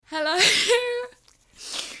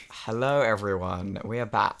Hello, everyone. We are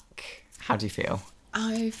back. How do you feel?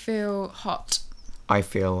 I feel hot. I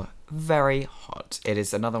feel very hot. It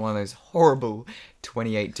is another one of those horrible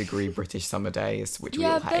 28-degree British summer days, which we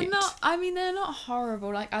all hate. They're not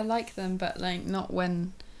horrible. Like, I like them, but, like, not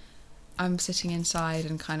when I'm sitting inside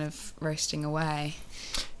and kind of roasting away.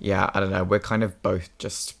 Yeah, I don't know. We're kind of both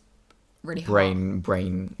just Really hot.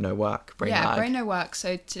 brain no work. Brain lag. Brain no work.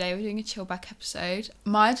 So today we're doing a chill back episode.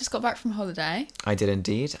 Maya just got back from holiday. I did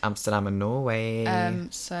indeed. Amsterdam and Norway.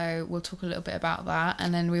 So we'll talk a little bit about that.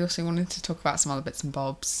 And then we also wanted to talk about some other bits and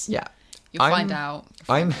bobs. Yeah. You'll find out.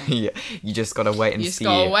 Yeah, you just gotta wait and see.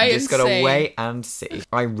 You just gotta wait and see.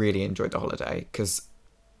 I really enjoyed the holiday because,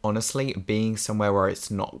 honestly, being somewhere where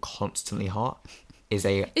it's not constantly hot is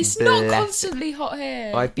a It's blessing. not constantly hot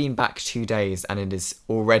here. I've been back 2 days and it is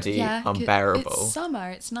already unbearable. It's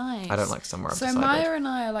summer. It's nice. I don't like summer. I've So decided. Maya and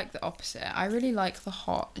I are like the opposite. I really like the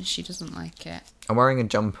hot, and she doesn't like it. I'm wearing a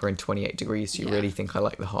jumper in 28 degrees. Do you Yeah. really think I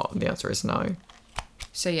like the hot? And the answer is no.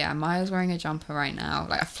 So yeah, Maya's wearing a jumper right now,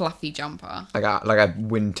 like a fluffy jumper. Like a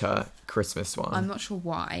winter Christmas one. I'm not sure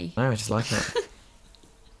why. No, I just like it.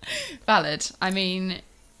 Valid. I mean,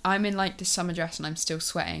 I'm in like this summer dress and I'm still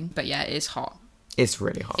sweating, but yeah, it is hot. It's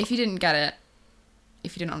really hot. If you didn't get it,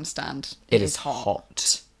 if you didn't understand, it is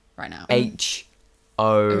hot right now.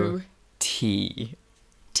 HOT. T.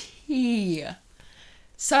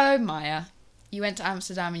 So Maya, you went to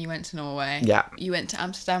Amsterdam and you went to Norway. Yeah. You went to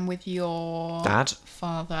Amsterdam with your Dad.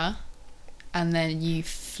 father, and then you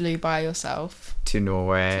flew by yourself. To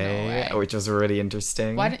Norway, which was really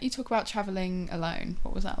interesting. Why don't you talk about travelling alone?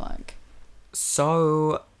 What was that like?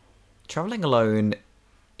 So, travelling alone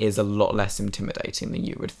is a lot less intimidating than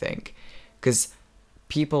you would think. Because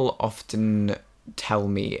people often tell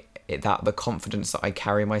me that the confidence that I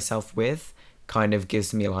carry myself with kind of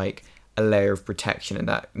gives me like a layer of protection, and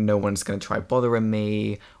that no one's going to try bothering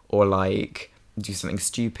me or like do something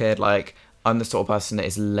stupid. Like, I'm the sort of person that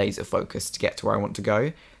is laser focused to get to where I want to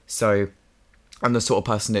go. So I'm the sort of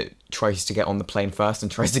person that tries to get on the plane first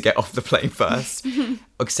and tries to get off the plane first.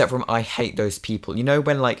 Except from, I hate those people. You know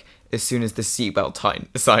when, like, as soon as the seatbelt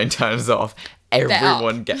sign turns off,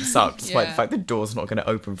 everyone gets up despite the fact the door's not going to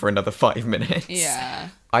open for another 5 minutes. Yeah.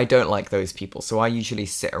 I don't like those people, so I usually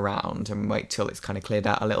sit around and wait till it's kind of cleared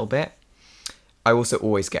out a little bit. I also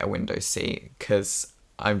always get a window seat because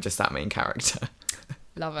I'm just that main character.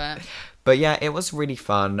 Love it. But yeah, it was really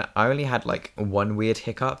fun. I only had like one weird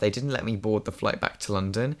hiccup. They didn't let me board the flight back to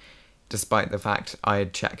London, despite the fact I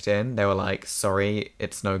had checked in. They were like, sorry,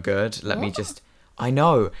 it's no good. Let me just... I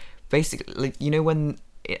know. Basically, like, you know when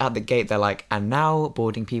at the gate they're like, and now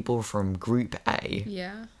boarding people from Group A.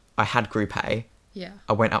 Yeah. I had Group A. Yeah.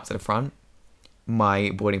 I went up to the front.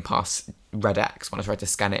 My boarding pass read X when I tried to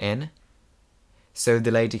scan it in. So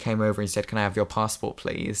the lady came over and said, can I have your passport,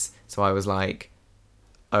 please? So I was like,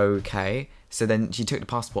 okay. So then she took the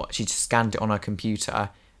passport, she just scanned it on her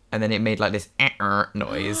computer, and then it made like this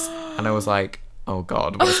noise. And I was like, oh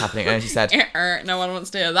God, what is happening? And then she said... No one wants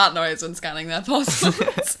to hear that noise when scanning their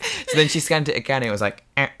passports. So then she scanned it again, and it was like,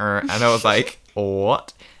 and I was like,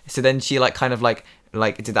 what? So then she like kind of like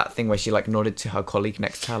did that thing where she like nodded to her colleague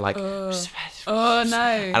next to her like, oh no.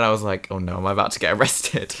 and I was like, oh no, I'm about to get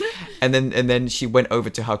arrested. and then she went over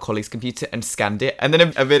to her colleague's computer and scanned it, and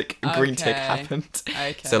then a bit green tick happened.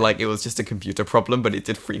 Okay. So like it was just a computer problem, but it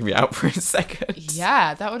did freak me out for a second.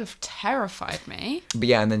 Yeah, that would have terrified me. But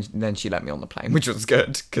yeah, and then she let me on the plane, which was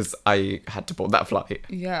good because I had to board that flight.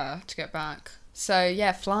 Yeah, to get back. So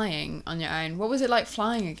yeah, flying on your own. What was it like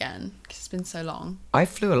flying again? Because it's been so long. I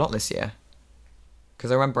flew a lot this year. Because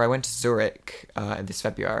I remember I went to Zurich this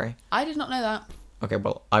February. I did not know that. Okay,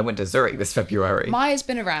 well, I went to Zurich this February. Maya's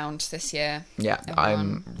been around this year. Yeah, Everyone.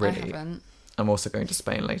 I'm really... I haven't. I'm also going to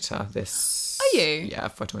Spain later this... Are you? Yeah,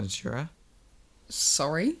 Fuerteventura.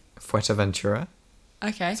 Sorry? Fuerteventura.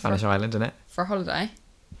 Okay. Spanish island, isn't it? For a holiday?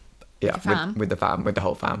 Yeah, your fam? with the fam, with the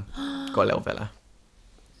whole fam. Got a little villa.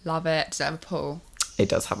 Love it. Does it have a pool? It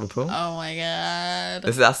does have a pool. Oh my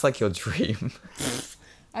god. That's like your dream.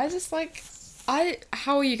 I just like...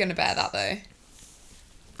 How are you going to bear that though?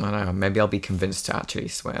 I don't know, maybe I'll be convinced to actually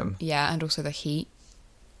swim. Yeah, and also the heat.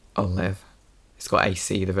 I'll live. It's got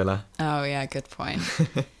AC, the villa. Oh yeah, good point.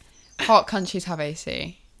 Hot countries have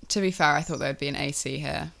AC. To be fair, I thought there'd be an AC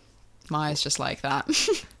here. Maya's just like that.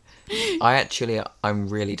 I'm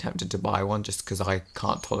really tempted to buy one just because I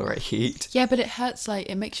can't tolerate heat. Yeah, but it hurts, like,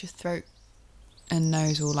 it makes your throat and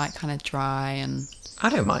nose all, like, kind of dry and... I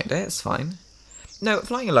don't mind it, it's fine. No,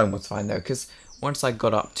 flying alone was fine though, because once I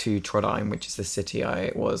got up to Trondheim, which is the city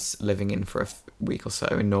I was living in for a week or so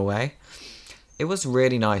in Norway, it was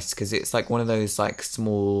really nice because it's like one of those like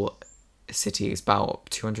small city is about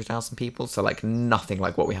 200,000 people, so like nothing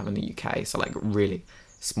like what we have in the UK. So like really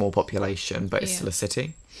small population, but it's Yeah. still a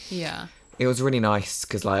city. Yeah. It was really nice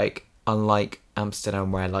because like unlike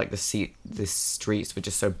Amsterdam where like the streets were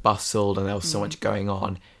just so bustled and there was so much going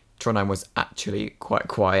on, Trondheim was actually quite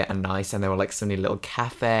quiet and nice, and there were like so many little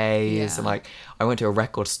cafes Yeah. and like I went to a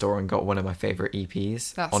record store and got one of my favorite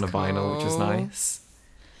EPs That's on a vinyl, which was cool. nice.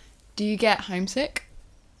 Do you get homesick?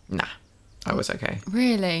 Nah, I was okay.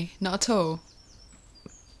 Really? Not at all?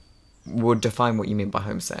 Would define what you mean by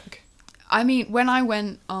homesick. I mean, when I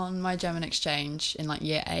went on my German exchange in like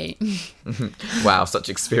year 8, Wow, such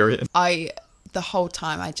experience. the whole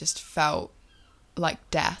time I just felt like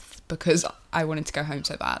death because I wanted to go home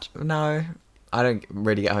so bad. No, I don't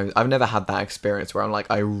really get home. I've never had that experience where I'm like,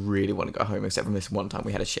 I really want to go home, except from this one time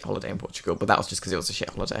we had a shit holiday in Portugal, but that was just because it was a shit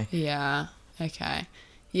holiday. Yeah. Okay.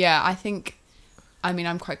 Yeah, I mean,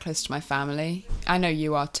 I'm quite close to my family. I know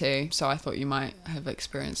you are too, so I thought you might have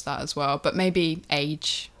experienced that as well. But maybe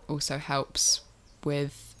age also helps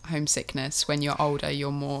with homesickness. When you're older,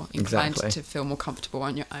 you're more inclined Exactly. to feel more comfortable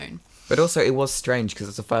on your own. But also, it was strange because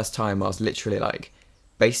it's the first time I was literally like,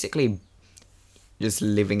 basically just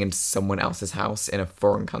living in someone else's house in a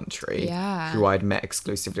foreign country Yeah. who I'd met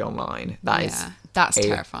exclusively online. That is, That's a-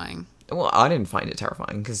 terrifying. well, I didn't find it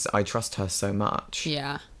terrifying because I trust her so much.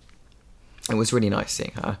 Yeah. It was really nice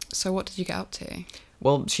seeing her. So what did you get up to?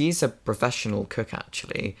 Well, she's a professional cook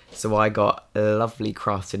actually, so I got lovely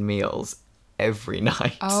crafted meals every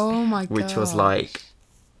night. Oh my god. Which was like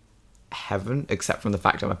heaven, except from the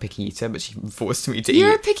fact I'm a picky eater, but she forced me to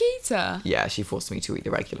You're a eat. picky eater. Yeah, she forced me to eat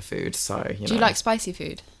the regular food, so you know. Do you like spicy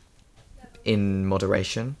food? in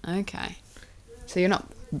moderation? Okay. So you're not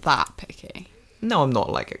that picky. No, I'm not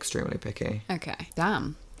like extremely picky. Okay.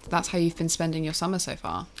 Damn. That's how you've been spending your summer so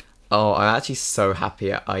far. Oh, I'm actually so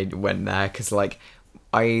happy I went there because like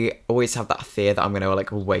I always have that fear that I'm gonna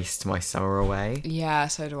like waste my summer away. Yeah,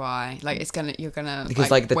 so do I. Like you're gonna Because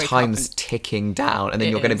like the wake up time's and- ticking down, and then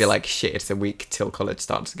It you're going to be is. like, shit, it's a week till college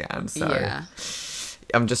starts again. So Yeah.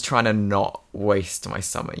 I'm just trying to not waste my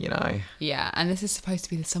summer, you know? Yeah, and this is supposed to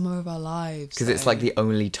be the summer of our lives. Because it's like the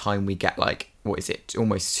only time we get like, what is it,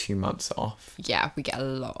 almost 2 months off. Yeah, we get a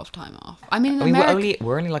lot of time off. I mean, in I mean, America,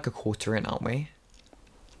 we're only like a quarter in, aren't we?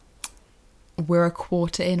 we're a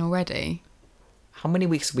quarter in already. How many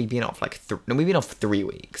weeks have we been off? Like, no, we've been off 3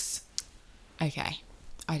 weeks. Okay.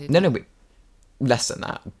 I didn't. No, less than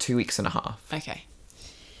that. 2 weeks and a half. Okay.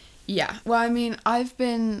 Yeah. Well, I mean, I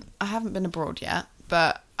haven't been abroad yet,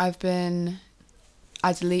 but I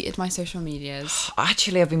deleted my social medias.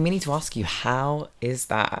 Actually, I've been meaning to ask you, how is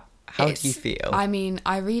that? How do you feel? I mean,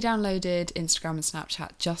 I re-downloaded Instagram and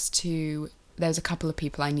Snapchat there's a couple of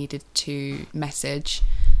people I needed to message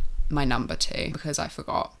my number to because I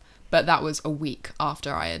forgot. But that was a week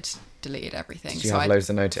after I had deleted everything. Did you have loads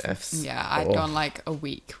of notifs? Yeah, I'd Or- gone like a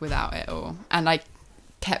week without it all. And I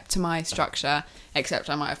kept to my structure, except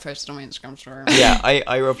I might have posted on my Instagram story. Yeah,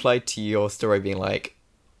 I replied to your story being like,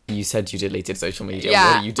 you said you deleted social media. Yeah,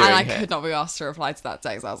 What are you doing and I here? could not be asked to reply to that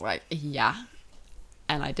text. I was like, yeah.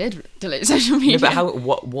 And I did delete social media. No, but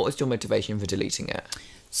what was your motivation for deleting it?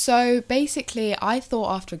 So basically, I thought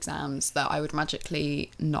after exams that I would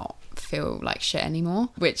magically not feel like shit anymore,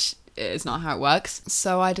 which is not how it works.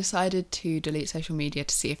 So I decided to delete social media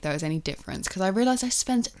to see if there was any difference because I realised I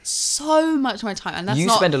spent so much of my time, and that's You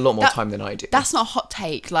not, spend a lot more that- time than I do. That's not a hot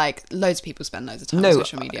take. Like loads of people spend loads of time No, on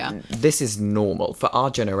social media. this is normal for our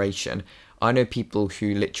generation. I know people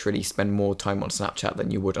who literally spend more time on Snapchat than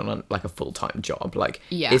you would on like a full-time job. Like,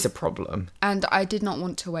 Yeah. it's a problem. And I did not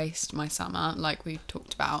want to waste my summer, like we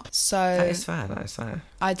talked about. So That is fair. That is fair.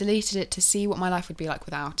 I deleted it to see what my life would be like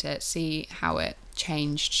without it, see how it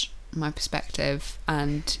changed my perspective,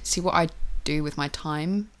 and see what I do with my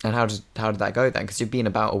time. And how did that go then? Because you've been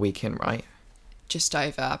about a week in, right? Just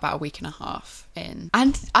over about a week and a half in.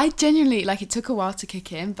 And I genuinely, like, it took a while to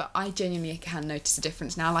kick in, but I genuinely can notice a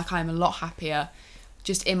difference now. Like, I'm a lot happier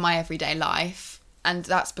just in my everyday life. And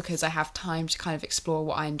that's because I have time to kind of explore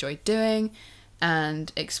what I enjoy doing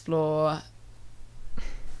and explore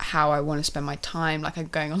how I want to spend my time. Like, I'm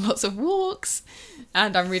going on lots of walks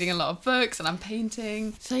and I'm reading a lot of books and I'm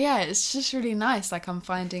painting. So yeah, it's just really nice. Like, I'm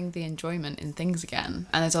finding the enjoyment in things again.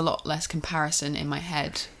 And there's a lot less comparison in my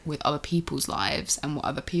head with other people's lives and what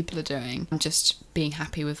other people are doing. I'm just being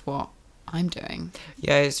happy with what I'm doing.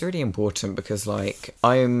 Yeah, it's really important because like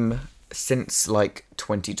since like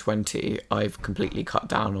 2020, I've completely cut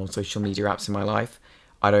down on social media apps in my life.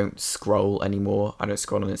 I don't scroll anymore. I don't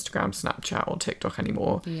scroll on Instagram, Snapchat, or TikTok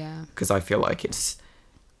anymore. Yeah. Because I feel like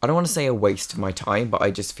I don't want to say a waste of my time, but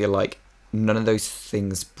I just feel like none of those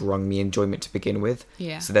things brung me enjoyment to begin with.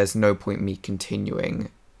 Yeah. So there's no point me continuing,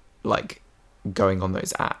 like, going on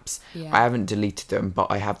those apps. Yeah. I haven't deleted them, but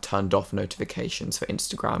I have turned off notifications for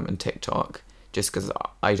Instagram and TikTok just because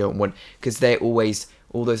I don't want, because they're always,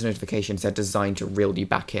 all those notifications, they're designed to reel you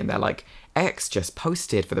back in. They're like, X just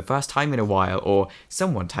posted for the first time in a while, or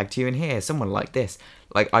someone tagged you in here, someone like this.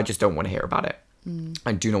 Like, I just don't want to hear about it.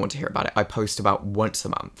 I do not want to hear about it. I post about once a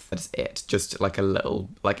month. That's it. Just like a little,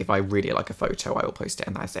 like if I really like a photo, I will post it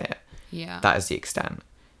and that's it. Yeah. That is the extent.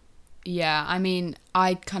 Yeah, I mean,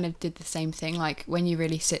 I kind of did the same thing. Like, when you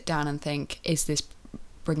really sit down and think, is this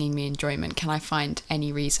bringing me enjoyment? Can I find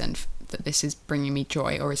any reason that this is bringing me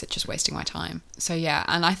joy, or is it just wasting my time? So yeah,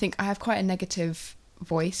 and I think I have quite a negative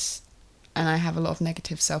voice, and I have a lot of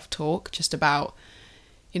negative self-talk just about,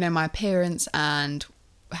 you know, my appearance and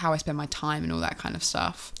how I spend my time and all that kind of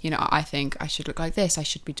stuff. You know, I think I should look like this, I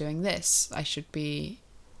should be doing this, I should be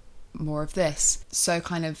more of this. So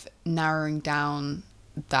kind of narrowing down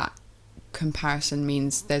that comparison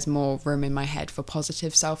means there's more room in my head for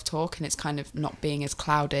positive self-talk, and it's kind of not being as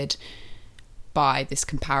clouded by this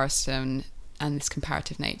comparison and this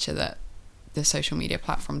comparative nature that the social media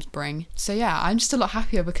platforms bring. So yeah, I'm just a lot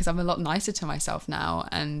happier because I'm a lot nicer to myself now,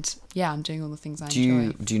 and yeah, I'm doing all the things I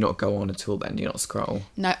enjoy. Do you not go on at all then? Do you not scroll?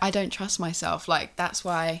 No, I don't trust myself. Like, that's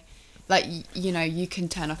why, like, you know, you can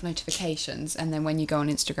turn off notifications, and then when you go on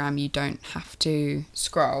Instagram, you don't have to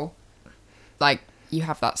scroll. Like, you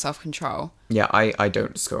have that self-control. Yeah, I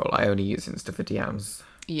don't scroll. I only use Insta for DMs.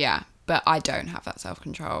 Yeah, but I don't have that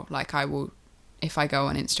self-control. Like, I will, if I go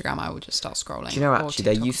on Instagram, I will just start scrolling. Do you know, actually,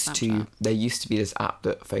 there TikTok used to be this app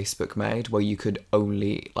that Facebook made where you could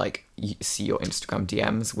only, like, see your Instagram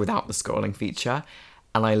DMs without the scrolling feature.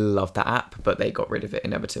 And I love that app, but they got rid of it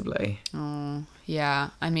inevitably. Oh,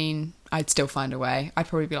 yeah. I mean, I'd still find a way. I'd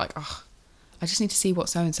probably be like, oh, I just need to see what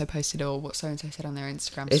so-and-so posted or what so-and-so said on their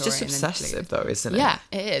Instagram story. It's just obsessive, though, isn't it? Yeah,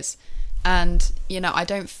 it is. And, you know, I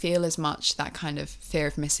don't feel as much that kind of fear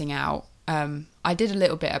of missing out. I did a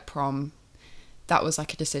little bit at prom. That was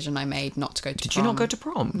like a decision I made not to go to prom. Did you not go to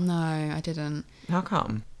prom? No, I didn't. How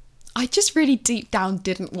come? I just really deep down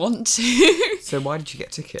didn't want to. So why did you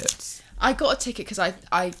get tickets? I got a ticket because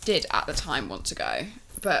I did at the time want to go.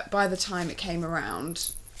 But by the time it came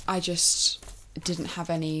around, I just didn't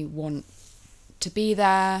have any want to be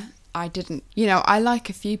there. I didn't, you know, I like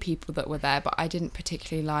a few people that were there, but I didn't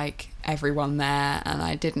particularly like everyone there, and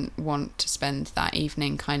I didn't want to spend that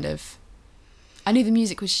evening kind of, I knew the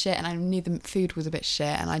music was shit and I knew the food was a bit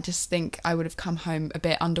shit, and I just think I would have come home a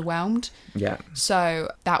bit underwhelmed. Yeah.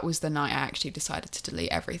 So that was the night I actually decided to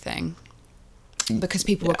delete everything, because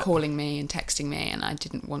people were calling me and texting me, and I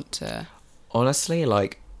didn't want to. Honestly,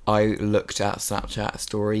 like, I looked at Snapchat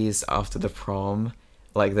stories after the prom,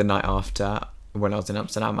 like the night after, when I was in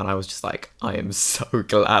Amsterdam, and I was just like, I am so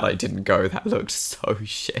glad I didn't go. That looked so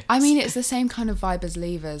shit. I mean, it's the same kind of vibe as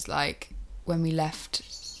Leavers. Like, when we left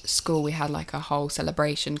school, we had like a whole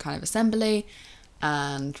celebration kind of assembly,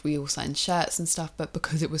 and we all signed shirts and stuff, but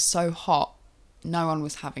because it was so hot, no one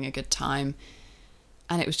was having a good time,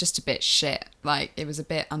 and it was just a bit shit. Like, it was a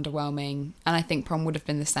bit underwhelming, and I think prom would have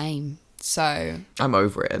been the same. So I'm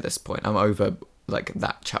over it at this point. I'm over, like,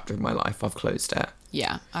 that chapter of my life. I've closed it.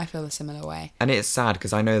 yeah, I feel a similar way. And it's sad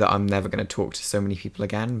because I know that I'm never going to talk to so many people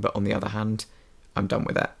again, but on the other hand, I'm done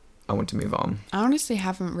with it. I want to move on. I honestly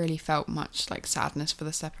haven't really felt much like sadness for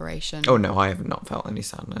the separation. Oh no, I have not felt any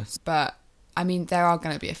sadness. But I mean, there are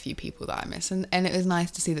going to be a few people that I miss, and it was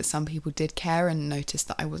nice to see that some people did care and noticed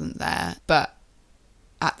that I wasn't there. But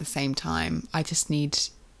at the same time, I just need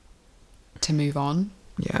to move on.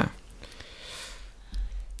 Yeah.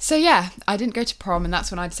 So yeah, I didn't go to prom, and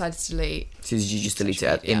that's when I decided to delete. So did you just delete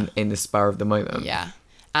social it media. in the spur of the moment? Yeah.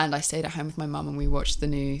 And I stayed at home with my mum, and we watched the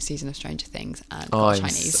new season of Stranger Things and got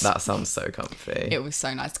Chinese. That sounds so comfy. It was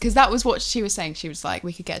so nice, because that was what she was saying. She was like,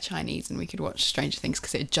 we could get Chinese and we could watch Stranger Things,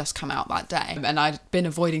 because it had just come out that day. And I'd been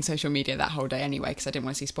avoiding social media that whole day anyway, because I didn't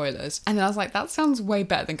want to see spoilers. And then I was like, that sounds way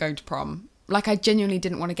better than going to prom. Like, I genuinely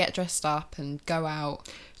didn't want to get dressed up and go out.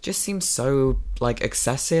 Just seems so, like,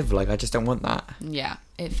 excessive. Like, I just don't want that. Yeah,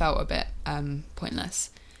 it felt a bit pointless.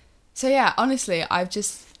 So yeah, honestly,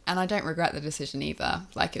 and I don't regret the decision either.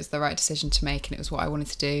 Like, it was the right decision to make, and it was what I wanted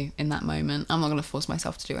to do in that moment. I'm not going to force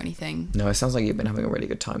myself to do anything. No, it sounds like you've been having a really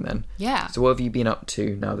good time then. Yeah. So what have you been up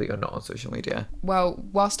to now that you're not on social media? Well,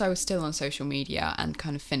 whilst I was still on social media and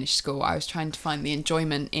kind of finished school, I was trying to find the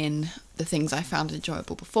enjoyment in the things I found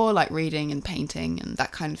enjoyable before, like reading and painting and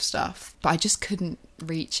that kind of stuff. But I just couldn't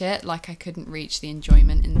reach it. Like, I couldn't reach the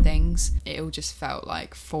enjoyment in things. It all just felt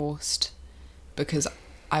like forced, because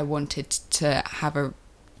I wanted to have a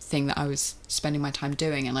thing that I was spending my time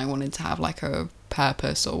doing, and I wanted to have like a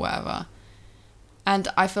purpose or whatever. And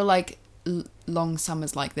I feel like long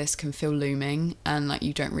summers like this can feel looming, and like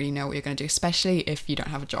you don't really know what you're going to do, especially if you don't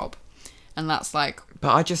have a job. And that's like...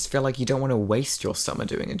 But I just feel like you don't want to waste your summer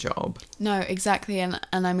doing a job. No, exactly. And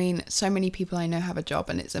I mean, so many people I know have a job,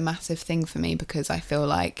 and it's a massive thing for me because I feel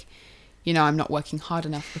like, you know, I'm not working hard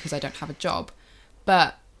enough because I don't have a job.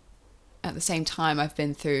 But at the same time, I've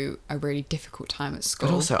been through a really difficult time at school.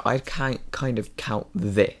 But also, I kind of count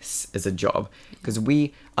this as a job. Because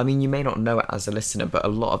I mean, you may not know it as a listener, but a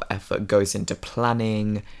lot of effort goes into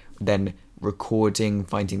planning, then recording,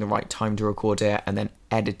 finding the right time to record it, and then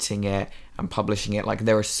editing it and publishing it. Like,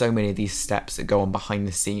 there are so many of these steps that go on behind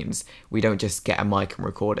the scenes. We don't just get a mic and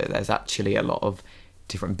record it. There's actually a lot of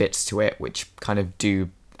different bits to it which kind of do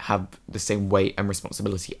have the same weight and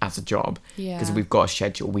responsibility as a job. Yeah. Because we've got a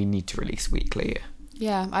schedule we need to release weekly.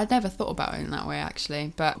 Yeah, I'd never thought about it in that way,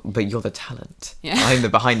 actually. But you're the talent. Yeah. I'm the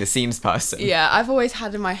behind the scenes person. Yeah, I've always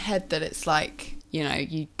had in my head that it's like, you know,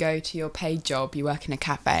 you go to your paid job, you work in a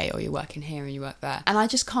cafe, or you work in here and you work there. And I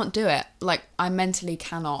just can't do it. Like, I mentally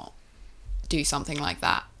cannot do something like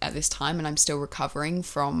that at this time, and I'm still recovering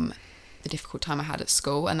from the difficult time I had at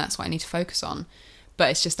school, and that's what I need to focus on. But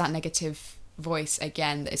it's just that negative voice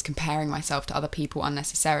again that is comparing myself to other people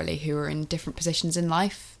unnecessarily who are in different positions in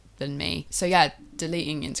life than me. So yeah,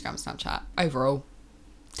 deleting Instagram, Snapchat overall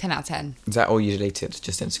 10 out of 10. Is that all you deleted?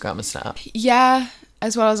 Just Instagram and Snap? Yeah,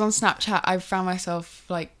 as well as on Snapchat, I found myself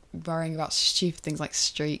like worrying about stupid things like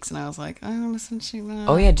streaks, and I was like, I don't want to send streak that.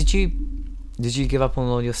 Oh yeah, did you give up on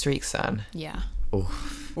all your streaks then? Yeah. Oh,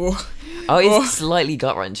 it's slightly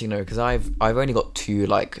gut wrenching though, because I've only got 2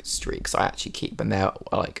 like streaks I actually keep, and they're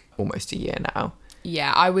like almost a year now.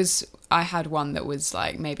 Yeah, I had one that was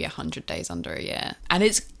like maybe 100 days under a year, and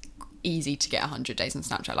it's easy to get 100 days on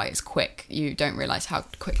Snapchat. Like, it's quick. You don't realise how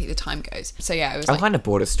quickly the time goes. So yeah, it was I'm kind of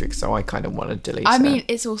bored of streaks, so I kind of want to delete I it. mean,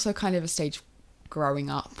 it's also kind of a stage of growing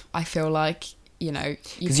up, I feel like. You know,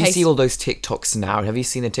 because you see all those TikToks now. Have you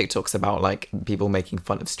seen the TikToks about like people making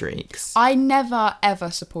fun of streaks? I never ever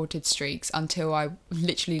supported streaks until I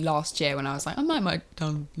literally last year, when I was like, I might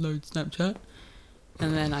download Snapchat,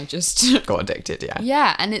 and then I just got addicted.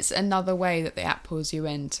 Yeah, and it's another way that the app pulls you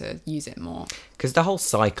in to use it more. Because the whole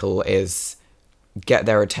cycle is get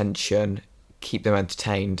their attention, keep them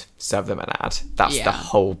entertained, serve them an ad. That's the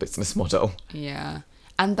whole business model. Yeah,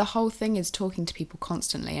 and the whole thing is talking to people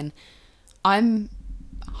constantly, and I'm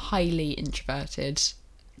highly introverted.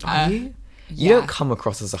 Are you? You don't come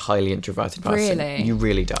across as a highly introverted person. Really? You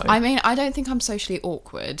really don't. I mean, I don't think I'm socially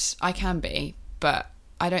awkward. I can be, but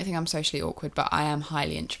I don't think I'm socially awkward, but I am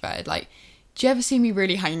highly introverted. Like, do you ever see me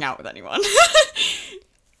really hanging out with anyone?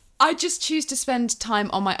 I just choose to spend time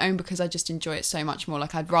on my own because I just enjoy it so much more.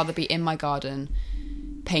 Like, I'd rather be in my garden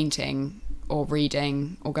painting or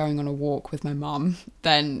reading or going on a walk with my mum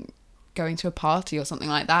than going to a party or something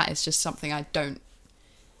like that. It's just something I don't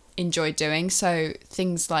enjoy doing. So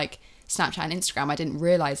things like Snapchat and Instagram, I didn't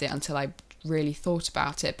realise it until I really thought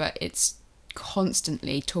about it, but it's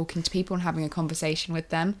constantly talking to people and having a conversation with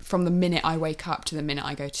them from the minute I wake up to the minute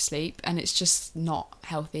I go to sleep, and it's just not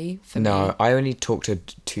healthy for me. No, I only talk to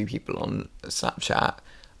 2 people on Snapchat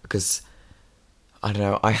because I don't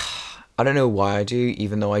know, I don't know why I do,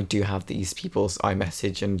 even though I do have these people's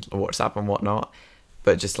iMessage and WhatsApp and whatnot,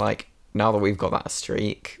 but just like, now that we've got that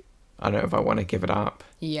streak, I don't know if I want to give it up.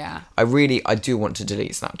 Yeah. I do want to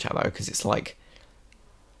delete Snapchat though, because it's like,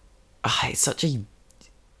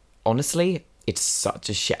 honestly, it's such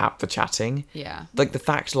a shit app for chatting. Yeah. Like, the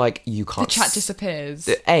fact, like, you can't... The chat disappears.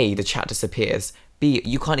 The chat disappears. B,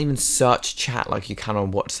 you can't even search chat like you can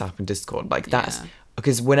on WhatsApp and Discord. Like, that's... Yeah.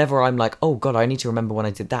 Because whenever I'm like, oh god, I need to remember when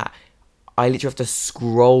I did that, I literally have to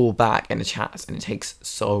scroll back in the chats, and it takes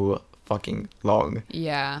so fucking long.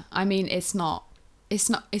 Yeah, I mean, it's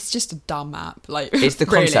just a dumb app. Like, it's the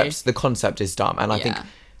really. concept. The concept is dumb, and I think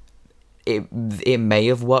it may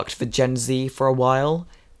have worked for Gen Z for a while,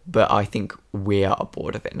 but I think we are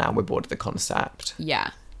bored of it now. We're bored of the concept.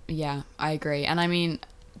 Yeah, I agree. And I mean,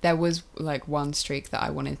 there was like one streak that I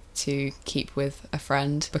wanted to keep with a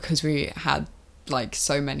friend because we had like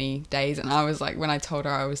so many days, and I was like, when I told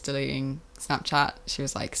her I was deleting Snapchat, she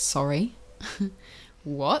was like, sorry.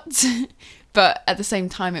 What? But at the same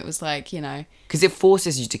time, it was like, you know, because it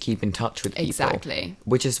forces you to keep in touch with people. Exactly.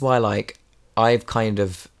 Which is why, like, I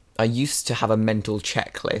used to have a mental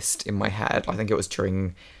checklist in my head. I think it was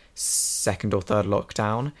during 2nd or 3rd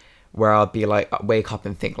lockdown, where I'd be like, I'd wake up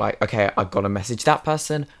and think like, okay, I've got to message that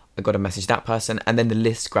person, I got to message that person, and then the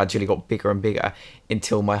list gradually got bigger and bigger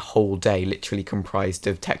until my whole day literally comprised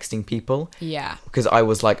of texting people. Yeah. Because I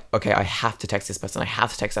was like, okay, I have to text this person, I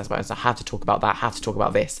have to text that person, I have to talk about that, I have to talk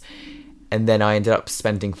about this. And then I ended up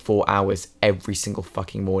spending 4 hours every single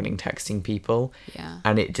fucking morning texting people. Yeah.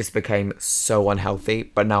 And it just became so unhealthy.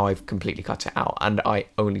 But now I've completely cut it out. And I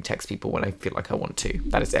only text people when I feel like I want to.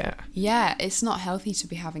 That is it. Yeah, it's not healthy to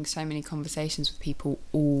be having so many conversations with people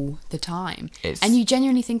all the time. It's- And you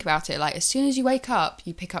genuinely think about it. Like, as soon as you wake up,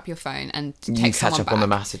 you pick up your phone and text You catch someone up on the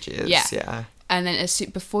back. messages. Yeah. Yeah. And then as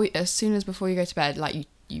soon as before you go to bed, like,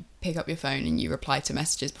 you pick up your phone and you reply to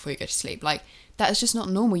messages before you go to sleep. Like, that is just not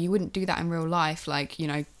normal. You wouldn't do that in real life. Like, you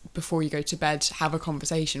know, before you go to bed, have a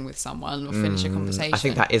conversation with someone or finish a conversation. I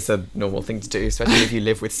think that is a normal thing to do, especially if you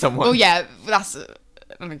live with someone. Well, yeah, that's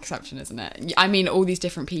an exception, isn't it? I mean, all these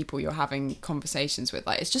different people you're having conversations with,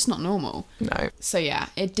 like, it's just not normal. No. So yeah,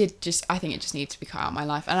 I think it just needs to be cut out of my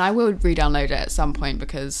life, and I will re-download it at some point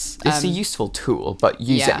because It's a useful tool, but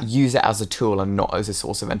use yeah. it as a tool and not as a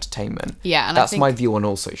source of entertainment. Yeah, and I that's think- my view on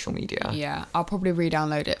all social media. yeah, I'll probably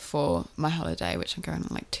re-download it for my holiday, which I'm going on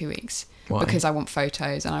like 2 weeks. Why? Because I want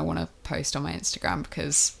photos and I want to post on my Instagram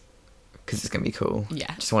because Because it's gonna be cool.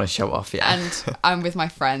 Yeah. Just want to show off. Yeah. and I'm with my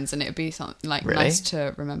friends and it'd be something like Really? nice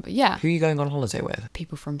to remember. Yeah, Who are you going on holiday with?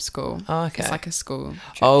 people from school. Oh, okay. It's like a school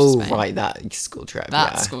trip Oh, to Spain. right, that school trip.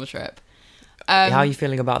 That yeah. school trip. How are you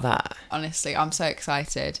feeling about that? Honestly, I'm so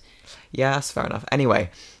excited. Yeah, that's fair enough. Anyway,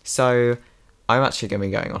 so I'm actually going to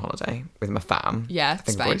be going on holiday with my fam. Yeah, I think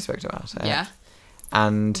Spain. I've already spoken about it. Yeah.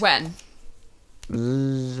 And When?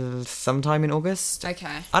 sometime in August.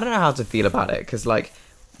 Okay. I don't know how to feel about it because, like,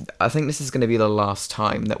 I think this is going to be the last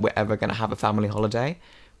time that we're ever going to have a family holiday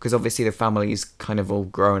because obviously the family's kind of all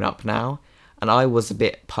grown up now. And I was a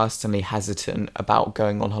bit personally hesitant about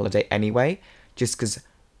going on holiday anyway, just because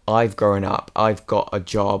I've grown up, I've got a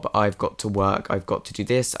job, I've got to work, I've got to do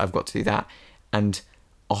this, I've got to do that. And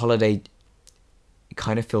a holiday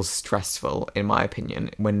kind of feels stressful, in my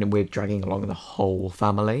opinion, when we're dragging along the whole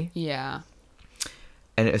family. Yeah.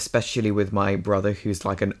 And especially with my brother, who's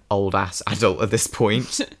like an old ass adult at this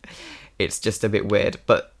point, it's just a bit weird.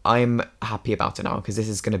 But I'm happy about it now because this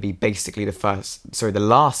is going to be basically the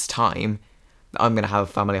last time that I'm going to have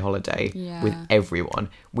a family holiday with Yeah. everyone.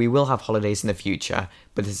 We will have holidays in the future,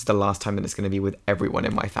 but this is the last time that it's going to be with everyone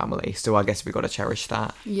in my family. So I guess we got to cherish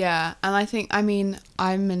that. Yeah, and I mean,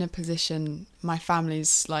 I'm in a position, my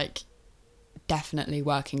family's like definitely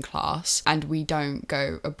working class and we don't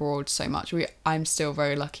go abroad so much. I'm still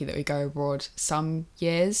very lucky that we go abroad some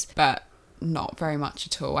years, but not very much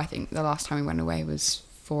at all. I think the last time we went away was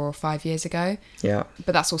 4 or 5 years ago. Yeah.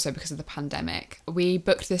 But that's also because of the pandemic. We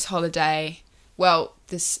booked this holiday. Well,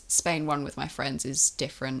 this Spain one with my friends is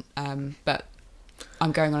different, but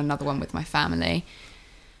I'm going on another one with my family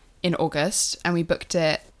in August, and we booked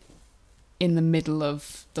it in the middle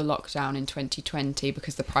of the lockdown in 2020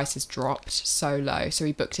 because the prices dropped so low. So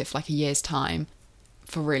we booked it for like a year's time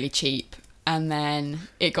for really cheap. And then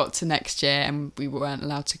it got to next year and we weren't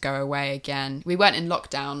allowed to go away again. We weren't in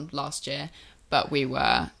lockdown last year, but we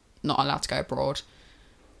were not allowed to go abroad.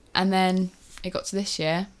 And then it got to this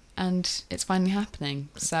year and it's finally happening.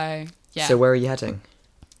 So, yeah. So where are you heading?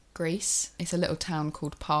 Greece. It's a little town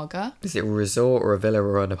called Parga. Is it a resort or a villa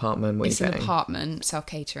or an apartment? What It's are you an getting? apartment,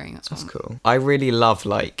 self-catering. That's Cool. I really love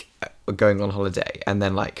like going on holiday and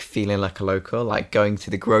then like feeling like a local, like going to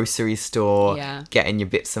the grocery store, Yeah. getting your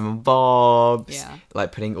bits and bobs, Yeah.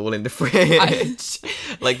 like putting it all in the fridge.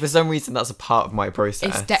 Like for some reason that's a part of my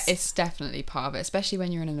process. It's definitely part of it, especially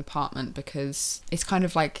when you're in an apartment because it's kind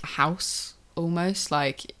of like a house almost.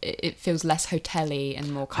 Like it feels less hotel-y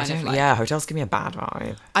and more kind of like... Yeah, hotels give me a bad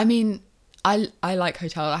vibe. I mean, I like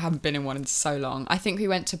hotels. I haven't been in one in so long. I think we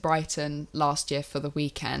went to Brighton last year for the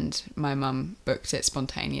weekend. My mum booked it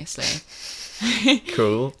spontaneously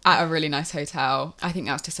Cool. at a really nice hotel. I think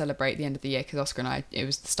that was to celebrate the end of the year because Oscar and I, it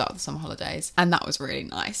was the start of the summer holidays. And that was really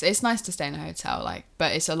nice. It's nice to stay in a hotel, like,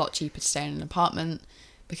 but it's a lot cheaper to stay in an apartment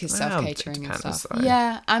because Well, self-catering it and depends, stuff. though.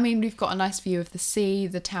 Yeah, I mean, we've got a nice view of the sea.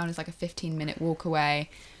 The town is like a 15-minute walk away,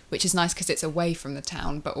 which is nice because it's away from the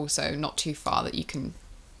town, but also not too far that you can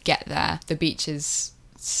get there. The beach is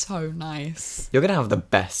so nice. You're gonna have the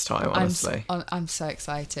best time, honestly. I'm so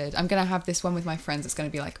excited. I'm going to have this one with my friends. It's going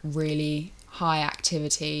to be like really high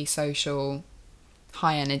activity, social,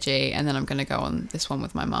 high energy. And then I'm going to go on this one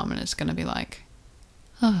with my mum and it's going to be like,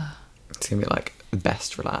 It's gonna be like the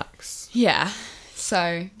best relax. yeah.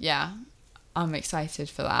 So, yeah, I'm excited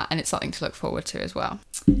for that. And it's something to look forward to as well.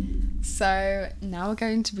 So now we're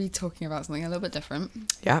going to be talking about something a little bit different.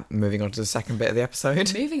 Yeah, moving on to the second bit of the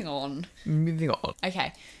episode. Moving on. Moving on.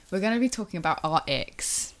 Okay, we're going to be talking about our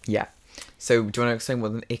icks. Yeah. So, do you want to explain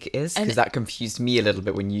what an ick is? Because that confused me a little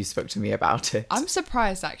bit when you spoke to me about it. I'm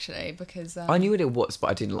surprised, actually, because... I knew what it was, but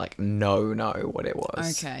I didn't, know what it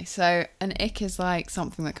was. Okay, so an ick is, like,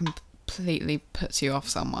 something that completely puts you off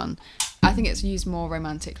someone. I think it's used more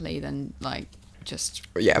romantically than, like, just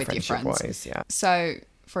with your friends. Friendship-wise, yeah. So,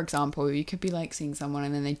 for example, you could be, like, seeing someone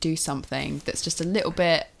and then they do something that's just a little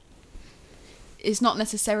bit... It's not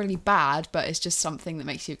necessarily bad, but it's just something that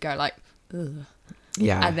makes you go, like, ugh.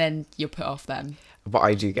 Yeah. And then you're put off them. But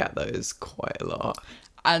I do get those quite a lot.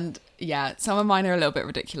 And yeah, some of mine are a little bit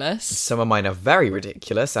ridiculous. Some of mine are very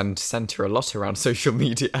ridiculous and centre a lot around social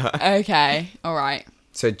media. Okay, all right.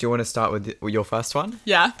 So do you want to start with your first one?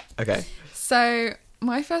 Yeah. Okay. So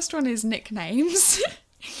my first one is nicknames.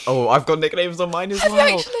 Oh, I've got nicknames on mine as Have you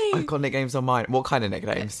well. actually? I've got nicknames on mine. What kind of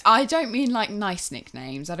nicknames? I don't mean like nice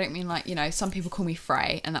nicknames. I don't mean like, some people call me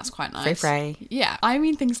Frey and that's quite nice. Frey. Yeah. I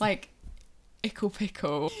mean things like Ickle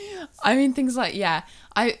Pickle. I mean things like, that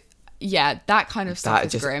kind of stuff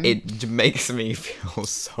is grim. It makes me feel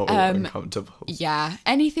so uncomfortable. Yeah.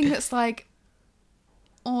 Anything that's like,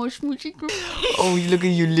 oh, schmoochy grim. Oh, look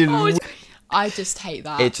at you little... I just hate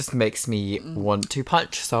that. It just makes me want to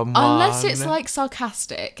punch someone. Unless it's like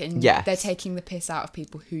sarcastic and Yes. they're taking the piss out of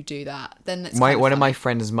people who do that, then it's One of my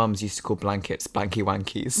friends' mums used to call blankets blanky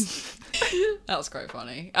wankies. That's quite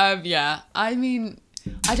funny. Yeah. I mean,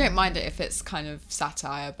 I don't mind it if it's kind of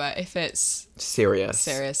satire, but if it's Serious.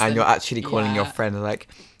 and And you're actually calling your friend like,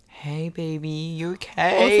 hey baby, you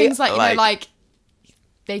okay? Or things like, like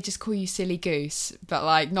they just call you silly goose, but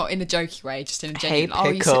like not in a jokey way, just in a genuine,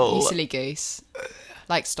 Hey, pickle. you silly goose.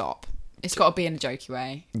 Like, stop. It's got to be in a jokey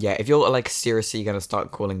way. Yeah, if you're like seriously gonna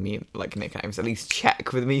start calling me like nicknames, at least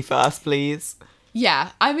check with me first, please.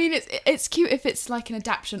 Yeah, I mean it's cute if it's like an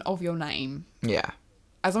adaptation of your name, Yeah.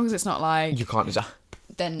 as long as it's not like You can't adapt.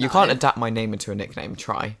 then You can't adapt my name into a nickname.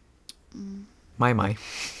 Try. My. My.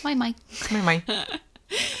 My.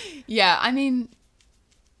 Yeah, I mean,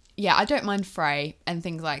 yeah, I don't mind Frey and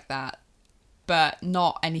things like that, but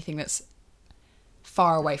not anything that's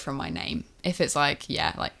far away from my name. If it's like,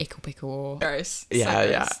 like Ickle Pickle or gross.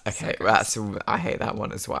 Yeah. So Okay, gross. I hate that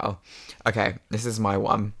one as well. Okay, this is my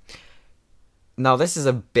one. Now this is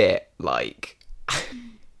a bit like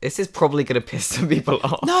this is probably gonna piss some people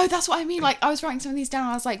off. No, that's what I mean. Like, I was writing some of these down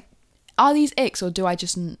and I was like, are these icks or do I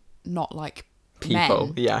just not like People,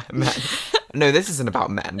 men? yeah, men. No, this isn't about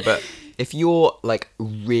men, but if you're like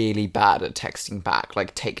really bad at texting back,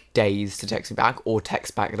 like take days to text me back or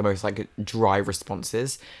text back the most like dry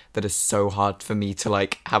responses that are so hard for me to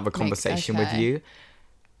like have a conversation with okay. you,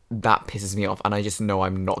 that pisses me off and I just know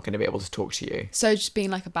I'm not going to be able to talk to you. So just being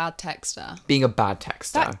like a bad texter. Being a bad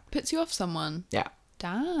texter. That puts you off someone. Yeah.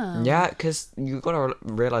 Damn. Yeah, because you've got to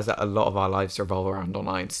realise that a lot of our lives revolve around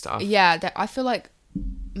online stuff. Yeah, I feel like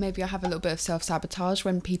maybe I have a little bit of self-sabotage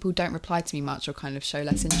when people don't reply to me much or kind of show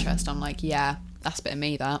less interest. I'm like, yeah, that's a bit of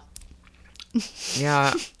me, that.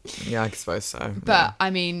 Yeah, I suppose so. But, I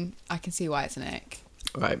mean, I can see why it's an ick.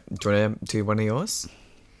 Right, do you want to do one of yours?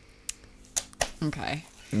 Okay.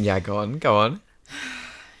 Yeah, go on.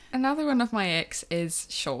 Another one of my icks is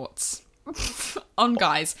shorts. On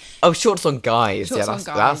guys. Oh, shorts on guys. Shorts yeah, on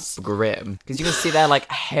guys. that's grim. Because you can see their like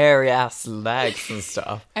hairy ass legs and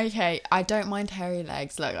stuff. Okay, I don't mind hairy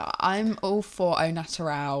legs. Look, I'm all for au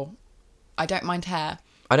naturel. I don't mind hair.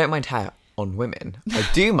 I don't mind hair on women. I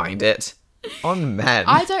do mind it on men.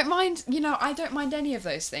 I don't mind, I don't mind any of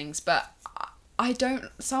those things, but I don't,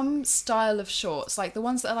 some style of shorts, like the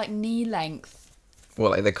ones that are like knee length.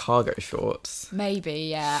 Well, like the cargo shorts. Maybe,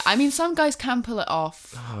 yeah. I mean, some guys can pull it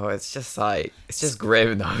off. Oh, it's just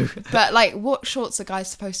grim though. But like, what shorts are guys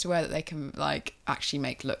supposed to wear that they can like actually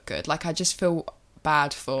make look good? Like, I just feel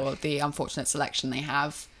bad for the unfortunate selection they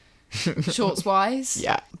have, shorts wise.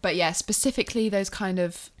 Yeah. But yeah, specifically those kind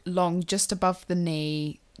of long, just above the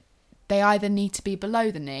knee. They either need to be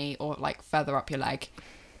below the knee or like further up your leg.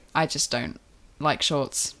 I just don't like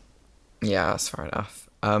shorts. Yeah, that's fair enough.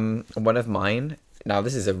 One of mine. Now,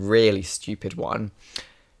 this is a really stupid one.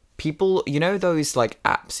 People, those, like,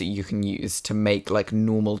 apps that you can use to make, like,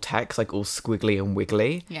 normal text, like, all squiggly and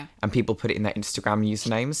wiggly? Yeah. And people put it in their Instagram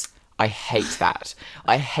usernames? I hate that.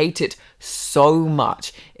 I hate it so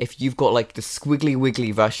much if you've got, like, the squiggly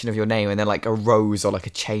wiggly version of your name and then, like, a rose or, like,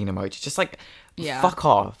 a chain emoji. Just, like, fuck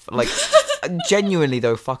off. Like, genuinely,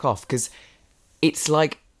 though, fuck off. Because it's,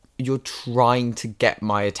 like, you're trying to get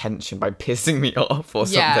my attention by pissing me off or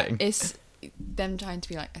something. Yeah, them trying to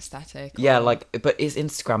be like aesthetic. Yeah, or- like, but it's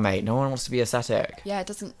Instagram, mate. No one wants to be aesthetic. Yeah, it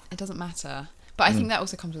doesn't matter. But I think that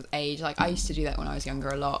also comes with age. Like I used to do that when I was younger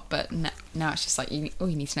a lot, but now it's just like all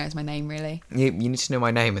you need to know is my name, really. You need to know my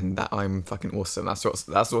name and that I'm fucking awesome. That's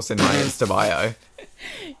what's in my Insta bio.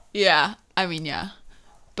 Yeah, I mean, yeah.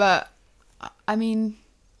 But I mean,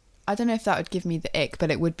 I don't know if that would give me the ick, but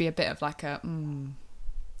it would be a bit of like a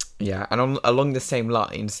Yeah, and along the same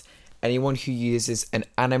lines, anyone who uses an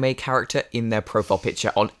anime character in their profile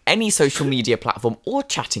picture on any social media platform or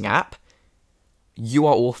chatting app, you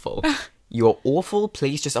are awful. You are awful.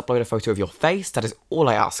 Please just upload a photo of your face. That is all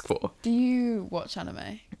I ask for. Do you watch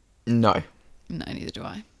anime? No. No, neither do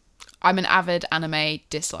I. I'm an avid anime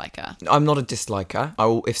disliker. I'm not a disliker.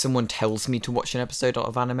 If someone tells me to watch an episode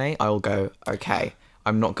of anime, I'll go, okay.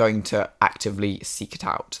 I'm not going to actively seek it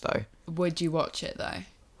out, though. Would you watch it, though?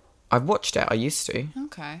 I've watched it. I used to.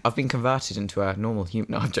 Okay. I've been converted into a normal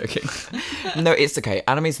human. No, I'm joking. No, it's okay.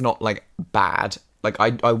 Anime's not, like, bad. Like,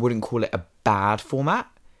 I wouldn't call it a bad format.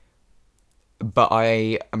 But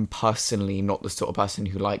I am personally not the sort of person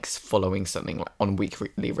who likes following something on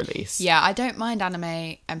weekly release. Yeah, I don't mind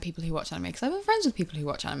anime and people who watch anime, because I've been friends with people who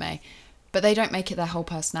watch anime, but they don't make it their whole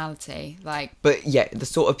personality. Like, But yeah, the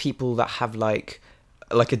sort of people that have like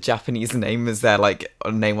a Japanese name as their like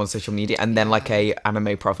name on social media, and then like a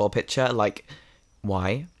anime profile picture, like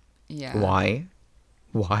why? yeah.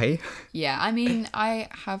 Why? Yeah, I mean, I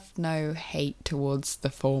have no hate towards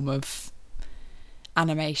the form of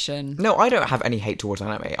animation. No, I don't have any hate towards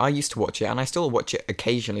anime. I used to watch it, and I still watch it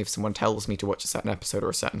occasionally. If someone tells me to watch a certain episode or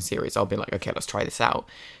a certain series, I'll be like, okay, let's try this out.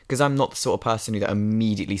 Because I'm not the sort of person that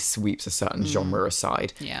immediately sweeps a certain genre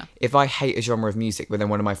aside. Yeah. If I hate a genre of music, but then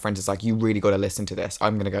one of my friends is like, you really got to listen to this,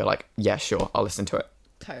 I'm going to go like, yeah, sure, I'll listen to it.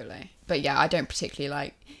 Totally. But yeah, I don't particularly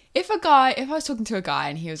like... If I was talking to a guy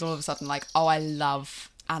and he was all of a sudden like, oh, I love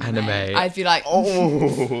anime, I'd be like...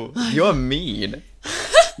 Oh, you're mean.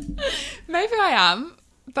 Maybe I am,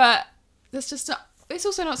 but that's just not... It's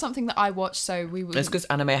also not something that I watch, so we would... It's because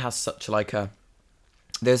anime has such like a...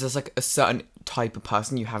 There's just like a certain type of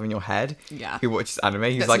person you have in your head Yeah. who watches anime.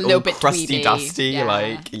 He's That's like a little all bit crusty, dweeby. dusty, Yeah.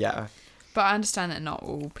 like, yeah. But I understand that not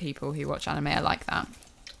all people who watch anime are like that.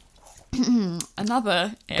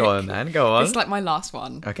 Another ick. Go on then, go on. It's like my last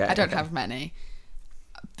one. Okay, I don't okay. have many.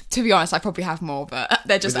 To be honest, I probably have more, but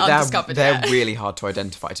they're just They're undiscovered yet. really hard to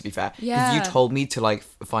identify, to be fair. Because Yeah. you told me to like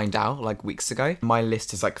find out like weeks ago. My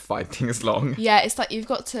list is like 5 things long. Yeah, it's like you've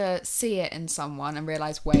got to see it in someone and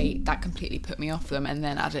realise, wait, that completely put me off them, and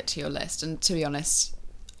then add it to your list. And to be honest,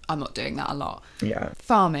 I'm not doing that a lot. Yeah.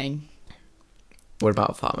 Farming. What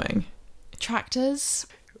about farming? Tractors.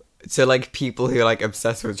 So like people who are like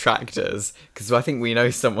obsessed with tractors, because I think we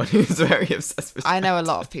know someone who's very obsessed with. I know a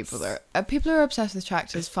lot of people that are, people who are obsessed with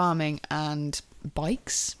tractors, farming, and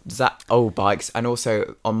bikes. Bikes, and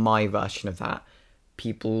also on my version of that,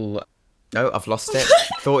 people. No, I've lost it.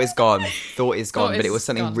 Thought is gone. But it was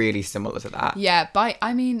something gone. really similar to that. Yeah,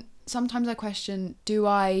 I mean, sometimes I question, do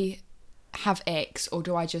I have icks or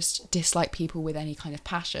do I just dislike people with any kind of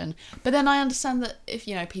passion? But then I understand that if,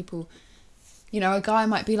 people... a guy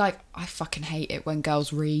might be like, I fucking hate it when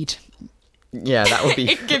girls read. Yeah, that would be.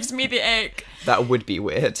 It gives me the ick. That would be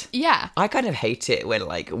weird. Yeah. I kind of hate it when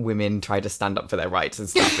like women try to stand up for their rights and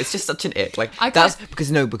stuff. It's just such an ick. Like I that's can't-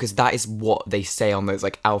 because that is what they say on those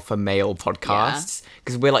like alpha male podcasts.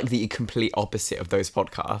 Because we're like the complete opposite of those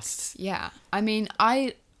podcasts. Yeah. I mean,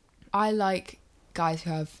 I like guys who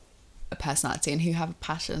have a personality and who have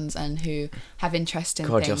passions and who have interest in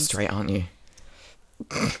God, things. you're straight, aren't you?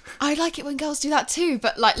 I like it when girls do that too,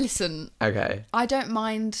 but like, listen, Okay. I don't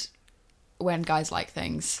mind when guys like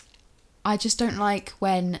things. I just don't like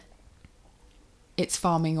when it's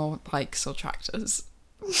farming or bikes or tractors.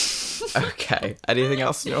 Okay. Anything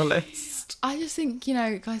else on your list? I just think,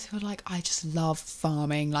 guys who are like, I just love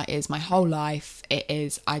farming, like, it's my whole life.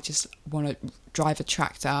 I just want to drive a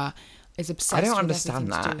tractor. Is obsessed I don't with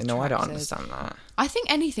understand everything to do that. with No, I don't tractors. understand that. I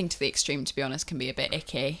think anything to the extreme, to be honest, can be a bit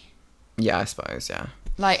icky. Yeah, I suppose, yeah.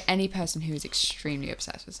 Like, any person who is extremely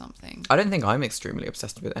obsessed with something. I don't think I'm extremely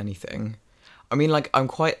obsessed with anything. I mean, like, I'm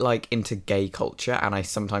quite, like, into gay culture, and I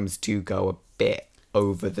sometimes do go a bit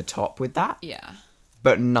over the top with that. Yeah.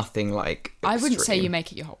 But nothing, like, I wouldn't say extreme. you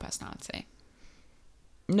make it your whole personality.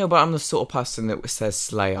 No, but I'm the sort of person that says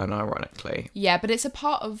slay unironically. Yeah, but it's a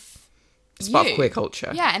part of It's you. part of queer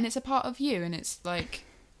culture. Yeah, and it's a part of you, and it's like,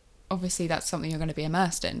 obviously that's something you're going to be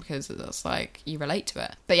immersed in because that's like, you relate to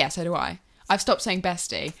it. But yeah, so do I. I've stopped saying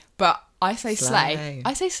bestie, but I say slay. Slay.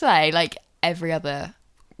 I say slay like every other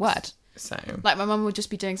word. So, Like my mum would just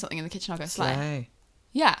be doing something in the kitchen, I'll go slay. slay.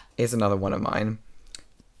 Yeah. Here's another one of mine.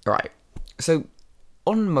 Right. So,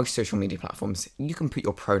 on most social media platforms, you can put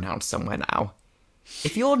your pronouns somewhere now.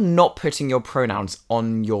 If you're not putting your pronouns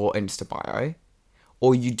on your Insta bio,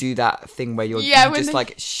 or you do that thing where you're just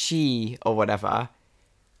like she or whatever,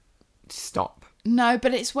 stop. No,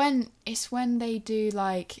 but it's when they do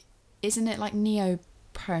like, isn't it like neo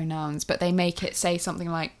pronouns, but they make it say something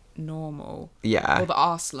like normal, Yeah, or the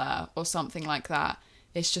arsler or something like that.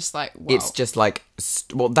 It's just like, whoa. It's just like,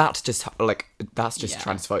 that's just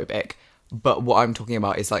transphobic. But what I'm talking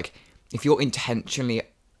about is like, if you're intentionally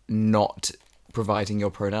not providing your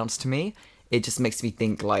pronouns to me, it just makes me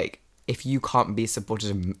think like, if you can't be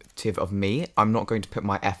supportive of me, I'm not going to put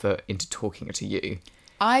my effort into talking to you.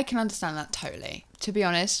 I can understand that totally. To be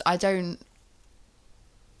honest, I don't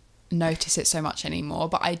notice it so much anymore,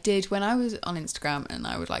 but I did when I was on Instagram, and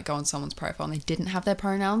I would like go on someone's profile and they didn't have their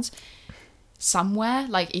pronouns somewhere,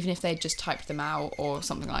 like even if they just typed them out or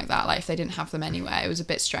something like that, like if they didn't have them anywhere, it was a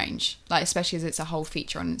bit strange, like especially as it's a whole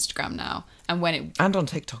feature on Instagram now, and on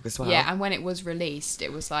TikTok as well. Yeah, and when it was released,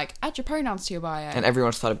 it was like, add your pronouns to your bio, and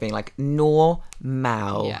everyone started being like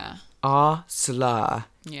normal, yeah, slur.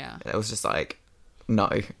 Yeah, it was just like, no,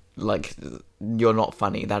 like, you're not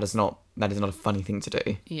funny. That is not a funny thing to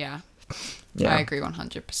do. Yeah. Yeah, I agree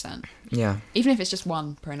 100%. Yeah, even if it's just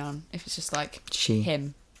one pronoun, if it's just like she,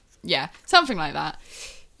 him, yeah, something like that.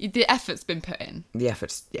 The effort's been put in. The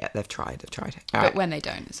efforts, yeah, they've tried. All but right. When they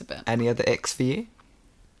don't, it's a bit. Any other icks for you?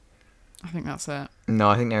 I think that's it. No,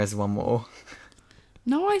 I think there is one more.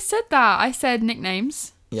 No, I said that. I said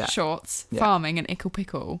nicknames, Yeah. shorts, Yeah. farming, and ickle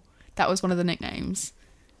pickle. That was one of the nicknames.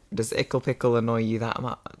 Does ickle pickle annoy you that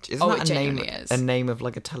much? Isn't Oh, that it a name? genuinely is. A name of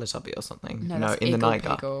like a Teletubby or something? No, that's in the Iggle night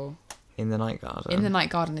Piggle. In the night garden. In the night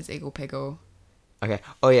garden is Iggle Piggle. Okay.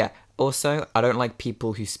 Oh yeah. Also, I don't like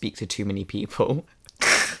people who speak to too many people.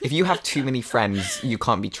 If you have too many friends, you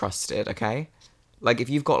can't be trusted. Okay. Like if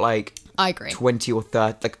you've got like I agree. 20 or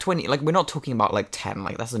 30, like 20, like we're not talking about like 10,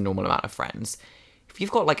 like that's a normal amount of friends. If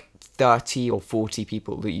you've got like 30 or 40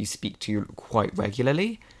 people that you speak to quite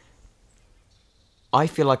regularly, I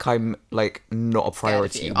feel like I'm like not a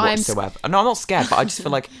priority whatsoever. No, I'm not scared, but I just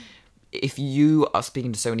feel like if you are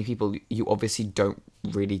speaking to so many people, you obviously don't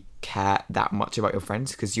really care that much about your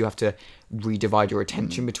friends, because you have to redivide your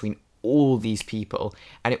attention between all these people,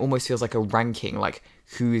 and it almost feels like a ranking, like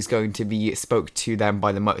who is going to be spoke to them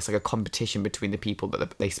by the most, like a competition between the people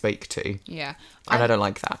that they speak to. Yeah. And I don't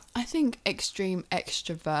like that. I think extreme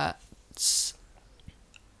extroverts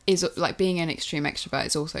is like, being an extreme extrovert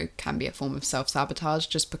is also can be a form of self-sabotage,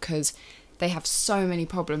 just because they have so many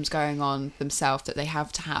problems going on themselves that they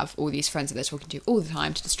have to have all these friends that they're talking to all the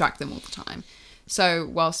time to distract them all the time. So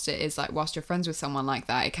whilst you're friends with someone like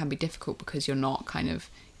that, it can be difficult because you're not kind of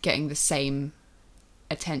getting the same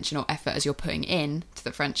attention or effort as you're putting in to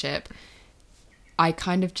the friendship. I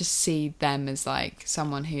kind of just see them as like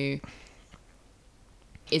someone who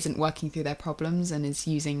isn't working through their problems and is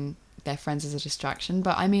using their friends as a distraction.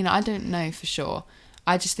 But I mean, I don't know for sure.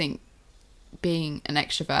 I just think being an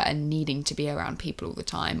extrovert and needing to be around people all the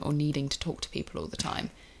time, or needing to talk to people all the time,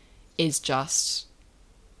 is just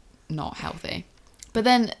not healthy. But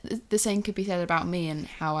then the same could be said about me and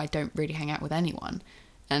how I don't really hang out with anyone,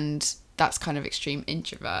 and that's kind of extreme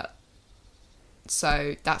introvert.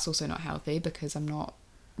 So that's also not healthy, because I'm not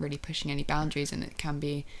really pushing any boundaries, and it can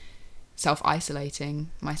be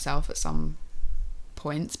self-isolating myself at some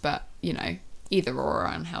points, but you know, either or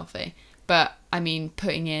are unhealthy. But I mean,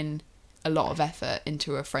 putting in a lot of effort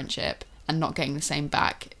into a friendship and not getting the same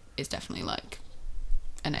back is definitely like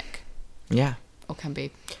an ick. Yeah. Or can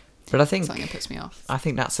be. But I think something that puts me off. I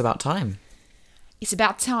think that's about time. It's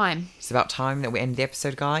about time. It's about time that we end the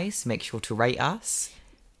episode, guys. Make sure to rate us.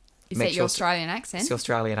 Is that your Australian accent? It's your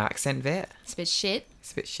Australian accent, Vit. It's a bit shit.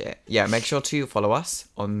 It's a bit shit. Yeah, make sure to follow us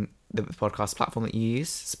on the podcast platform that you use.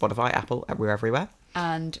 Spotify, Apple, we're everywhere.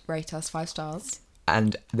 And rate us 5 stars.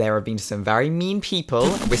 And there have been some very mean people.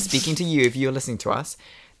 We're speaking to you if you're listening to us.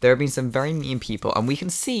 There have been some very mean people. And we can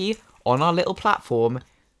see on our little platform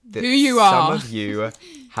that who you are. Some of you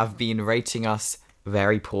have been rating us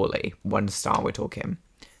very poorly. 1 star we're talking.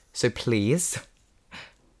 So please,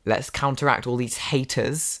 let's counteract all these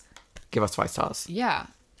haters. Give us 5 stars. Yeah.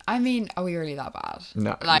 I mean, are we really that bad?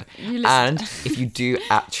 No. Like, you listen. And if you do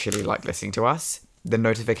actually like listening to us, the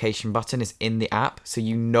notification button is in the app, so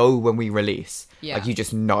you know when we release. Yeah. Like, you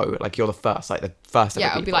just know. Like, you're the first, like, the first ever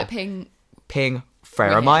Yeah, it'll people. be like ping. Ping.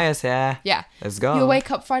 Farrah Myers here. Yeah. Let's go. You'll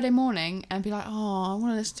wake up Friday morning and be like, oh, I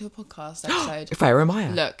want to listen to a podcast episode. Farrah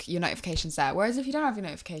Myers. Look, your notification's there. Whereas if you don't have your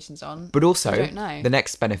notifications on, But also, you don't know. the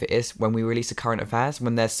next benefit is when we release a current affairs,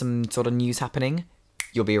 when there's some sort of news happening,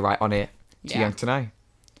 you'll be right on it. Too Yeah. young to know.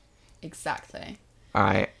 Exactly. All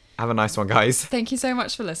right. Have a nice one, guys. Thank you so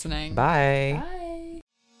much for listening. Bye. Bye.